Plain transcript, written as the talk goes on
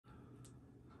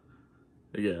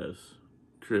Hey guys,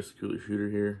 Chris, Cooler Shooter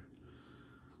here.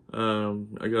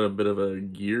 I got a bit of a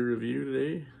gear review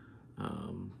today.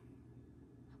 Um,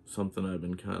 Something I've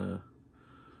been kind of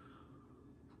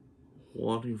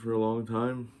wanting for a long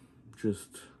time. Just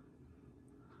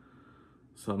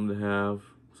something to have,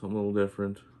 something a little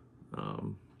different.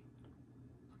 Um,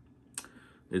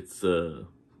 it's a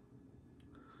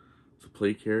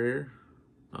plate carrier.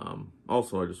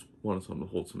 Also, I just wanted something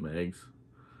to hold some mags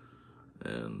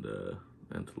and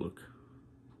to look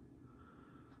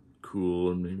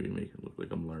cool and maybe make it look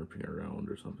like I'm LARPing around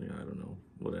or something. I don't know,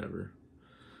 whatever.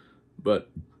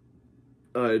 But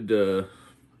I'd kind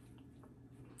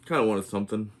of wanted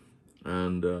something,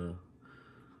 and a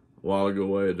while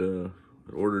ago I'd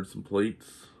ordered some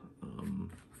plates,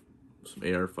 some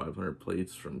AR 500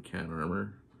 plates from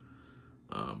Armour,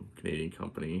 Canadian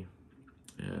company,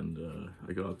 and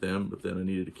I got them, but then I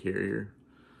needed a carrier,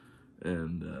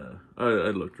 and I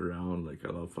looked around, like I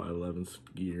love 511's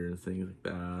gear and things like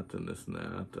that, and this and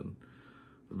that,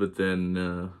 but then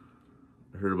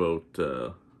I heard about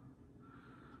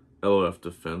LOF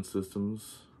Defense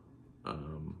Systems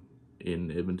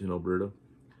in Edmonton, Alberta,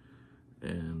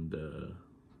 and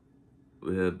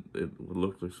it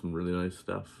looked like some really nice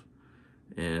stuff,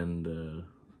 and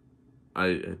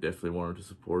I definitely wanted to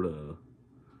support a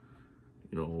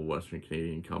Western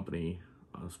Canadian company,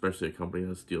 especially a company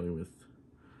that's dealing with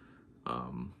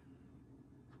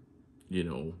you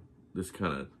know this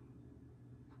kind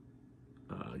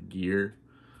of gear,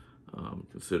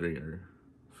 considering our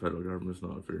federal government is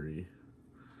not very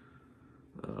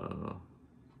uh,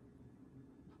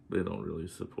 they don't really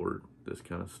support this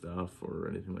kind of stuff or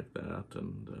anything like that.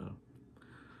 And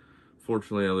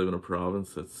fortunately, I live in a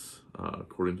province that's,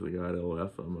 according to the guide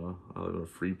LOF, I live in a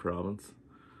free province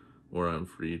where I'm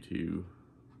free to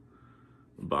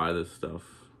buy this stuff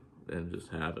and just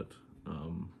have it.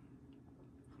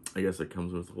 I guess it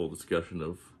comes with the whole discussion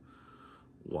of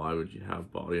why would you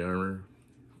have body armor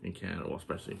in Canada, well,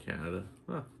 especially in Canada?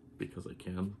 Because I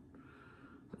can.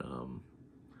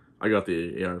 I got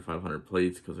the AR 500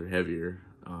 plates because they're heavier.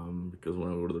 Because when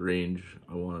I go to the range,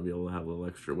 I want to be able to have a little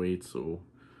extra weight, so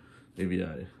maybe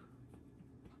I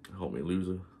help me lose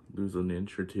an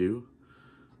inch or two,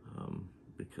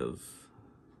 because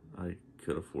I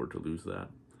could afford to lose that.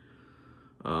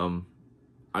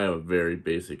 I have a very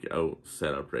basic out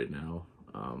setup right now,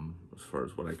 as far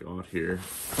as what I got here.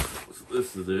 So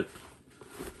this is it.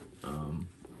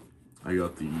 I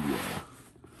got the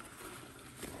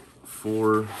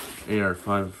 4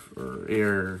 AR5 or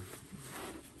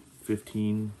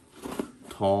AR-15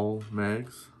 tall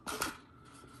mags.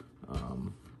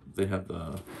 They have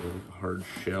the hard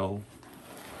shell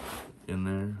in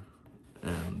there,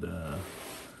 and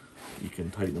you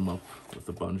can tighten them up with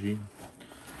a bungee.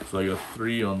 So I got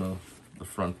 3 on the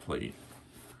front plate,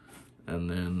 and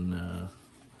then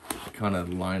I kind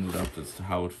of lined it up as to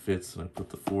how it fits, and I put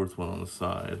the 4th one on the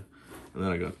side. And then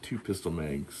I got 2 pistol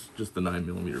mags, just the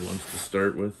 9mm ones to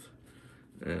start with,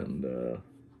 and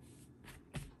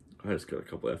I just got a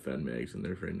couple FN mags in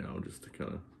there right now, just to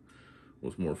kind of,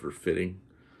 was more for fitting.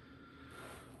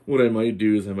 What I might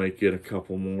do is I might get a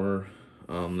couple more.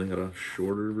 They got a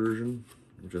shorter version,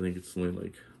 which I think it's only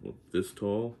like this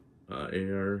tall,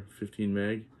 AR-15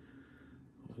 mag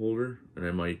holder, and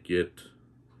I might get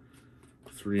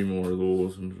 3 more of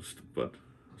those and just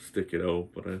stick it out.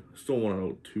 But I still want it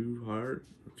out too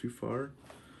far.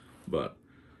 But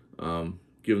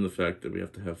given the fact that we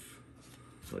have to have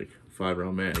like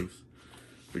 5-round mags,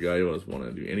 the guy who doesn't want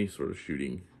to do any sort of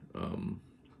shooting, you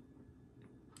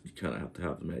kind of have to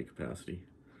have the mag capacity.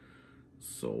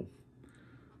 So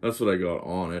that's what I got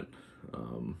on it.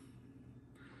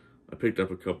 I picked up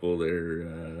a couple of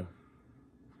their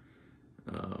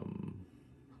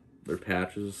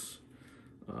patches.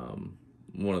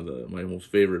 One of my most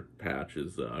favorite patch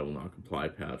is the I Will Not Comply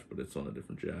patch, but it's on a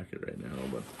different jacket right now.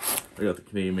 But I got the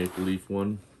Canadian Maple Leaf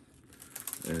one,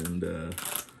 and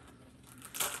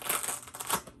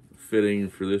fitting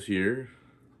for this year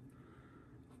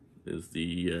is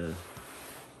the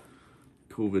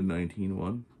COVID-19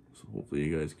 one, so hopefully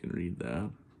you guys can read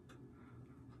that.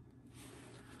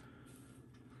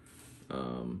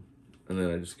 And then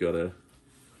I just got a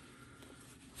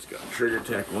Trigger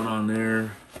Tech one on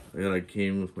there. And I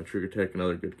came with my Trigger Tech,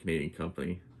 another good Canadian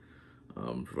company,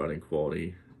 providing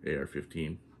quality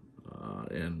AR-15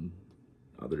 and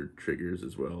other triggers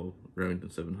as well. Remington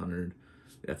 700,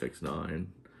 FX9.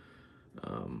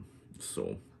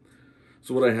 So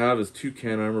what I have is 2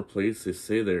 Armour plates. They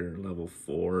say they're level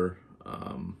 4,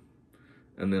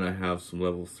 and then I have some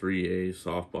level 3A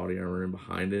soft body armor in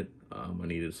behind it. I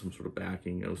needed some sort of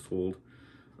backing, I was told.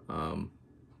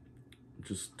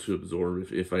 just to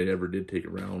absorb if I ever did take a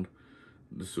round,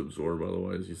 just to absorb.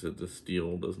 Otherwise, he said the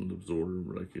steel doesn't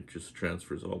absorb, like it just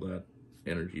transfers all that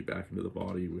energy back into the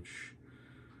body, which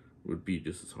would be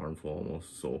just as harmful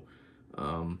almost. So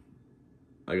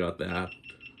I got that,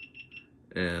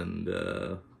 and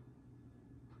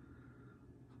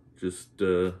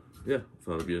yeah,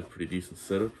 thought it'd be a pretty decent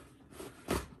setup,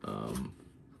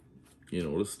 you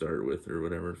know, to start with or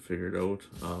whatever, to figure it out.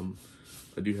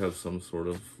 I do have some sort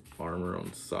of armor on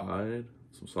the side,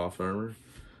 some soft armor,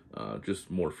 just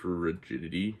more for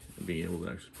rigidity and being able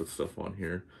to actually put stuff on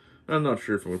here. I'm not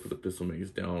sure if I'm gonna put the pistol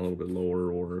mags down a little bit lower,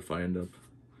 or if I end up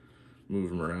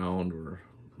moving them around. Or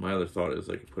my other thought is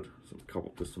I could put a couple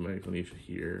pistol mags on each of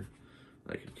here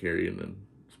I could carry, and then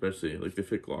especially like they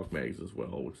fit Glock mags as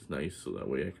well, which is nice, so that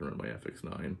way I can run my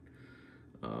FX9.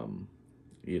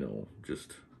 You know,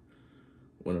 just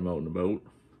when I'm out and about.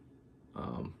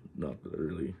 Not that I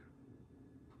really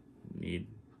need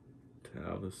to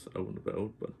have this out and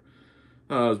about, but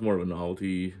it's more of a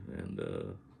novelty and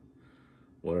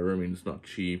whatever. I mean, it's not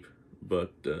cheap,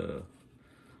 but I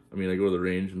mean, I go to the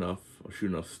range enough, I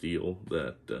shoot enough steel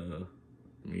that I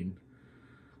mean,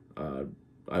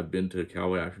 I've been to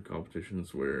cowboy action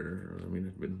competitions where, I mean,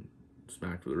 I've been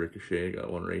smacked with a ricochet. I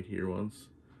got one right here once.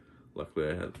 Luckily,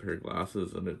 I had a pair of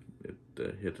glasses, and it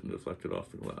hit and deflected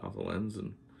off the lens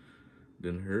and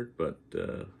didn't hurt. But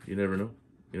you never know.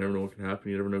 You never know what can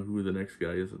happen. You never know who the next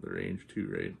guy is at the range too,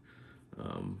 right?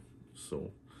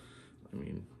 So, I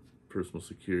mean, personal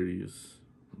security is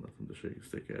nothing to shake a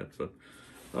stick at. But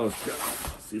I'll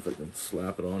see if I can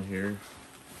slap it on here.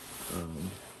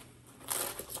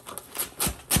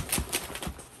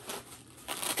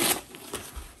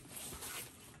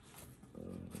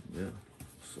 Yeah,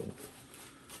 so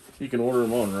you can order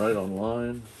them right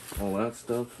online, all that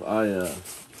stuff. I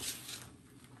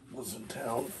was in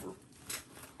town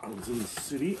I was in the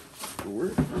city for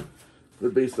work. They're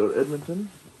based out of Edmonton.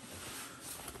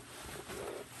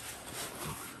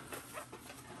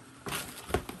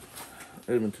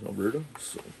 Edmonton, Alberta.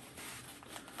 So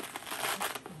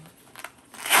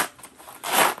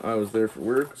I was there for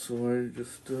work, so I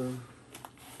just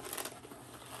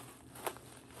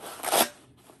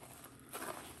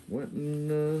went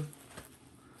and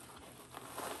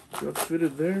got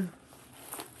fitted there.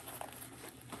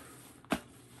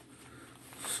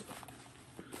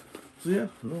 So yeah,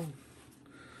 no,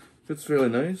 fits really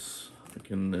nice. I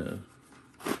can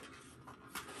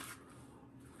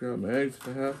grab mags if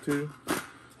I have to.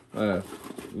 I have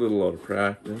a little out of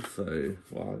practice. I don't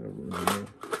really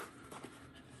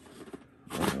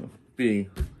know. Being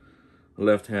a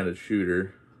left-handed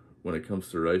shooter, when it comes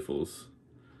to rifles,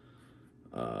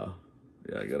 yeah,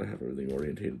 I gotta have everything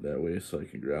orientated that way so I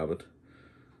can grab it.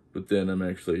 But then I'm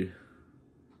actually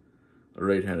a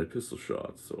right-handed pistol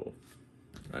shot, so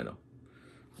I know,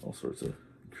 all sorts of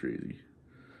crazy.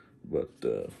 But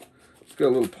it's got a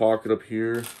little pocket up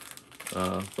here. It's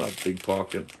not a big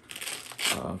pocket.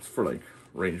 It's for like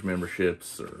range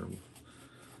memberships or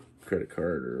credit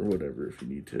card or whatever, if you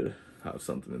need to have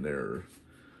something in there, or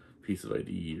piece of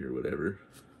ID or whatever.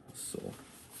 So,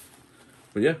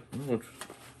 but yeah, it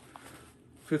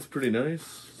fits pretty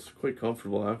nice. It's quite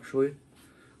comfortable actually,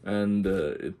 and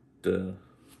it's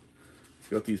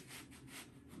got these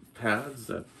pads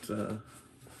that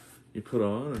you put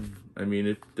on, and I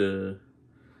mean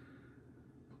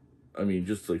I mean,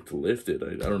 just like to lift it,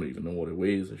 I don't even know what it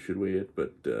weighs. I should weigh it,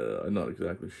 but I'm not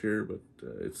exactly sure. But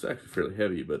it's actually fairly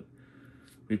heavy. But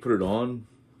when you put it on,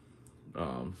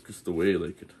 just the way,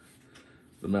 like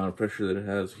the amount of pressure that it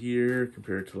has here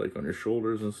compared to like on your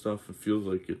shoulders and stuff, it feels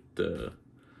like it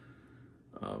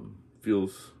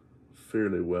feels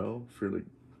fairly well, pretty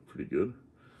good.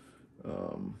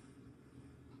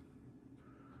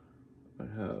 I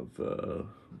have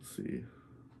let's see.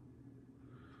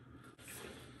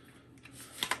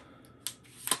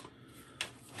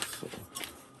 So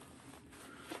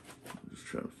I'm just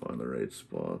trying to find the right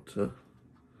spot to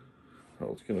how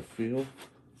it's gonna feel,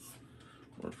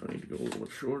 or if I need to go a little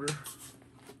bit shorter.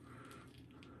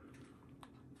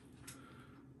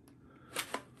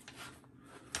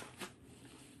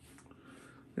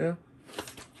 Yeah.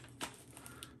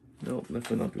 Nope,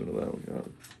 definitely not doing that one. Got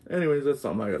it. Anyways, that's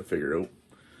something I gotta figure out.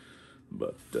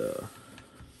 But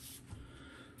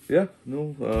yeah,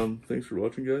 no, thanks for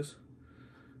watching, guys.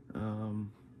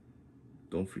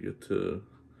 Don't forget to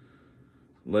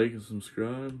like and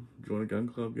subscribe, join a gun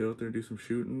club, get out there, do some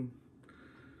shooting,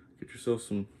 get yourself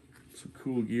some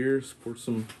cool gear, support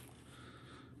some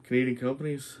Canadian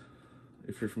companies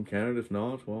if you're from Canada. If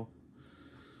not, well,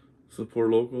 support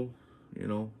local. You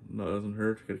know, that doesn't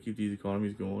hurt. Got to keep these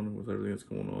economies going with everything that's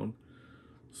going on.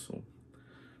 So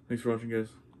Thanks for watching, guys.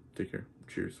 Take care.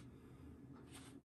 Cheers.